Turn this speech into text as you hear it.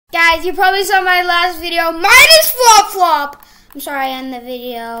Guys, you probably saw my last video, midas flop. I'm sorry I ended the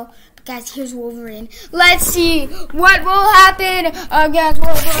video. But guys, here's Wolverine. Let's see what will happen against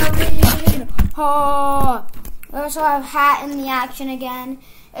Wolverine. Oh. We also have Hat in the action again.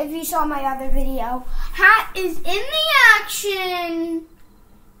 If you saw my other video, Hat is in the action.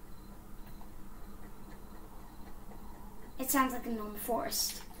 It sounds like a gnome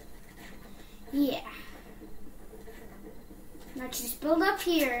forest. Yeah. Let's just build up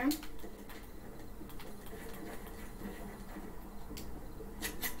here.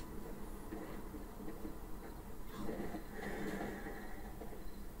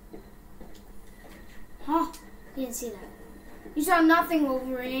 Huh? You didn't see that. You saw nothing,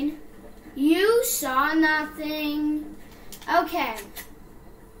 Wolverine. You saw nothing. Okay.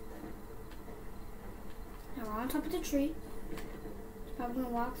 Now we're on top of the tree. He's probably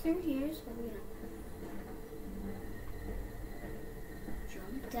gonna walk through here, so we're gonna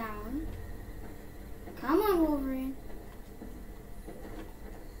jump down. Come on, Wolverine.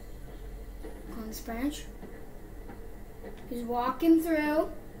 On this branch. He's walking through.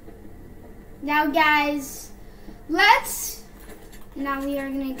 Now, guys, now we are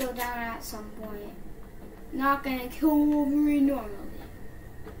going to go down at some point. Not going to kill Wolverine normally.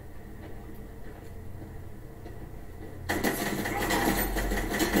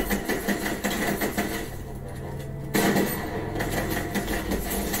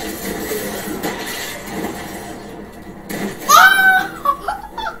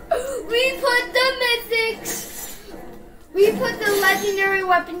 We put the legendary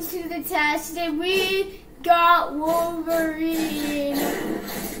weapons to the test, and we got Wolverine.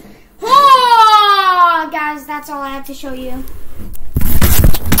 Oh, guys, that's all I have to show you.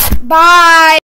 Bye.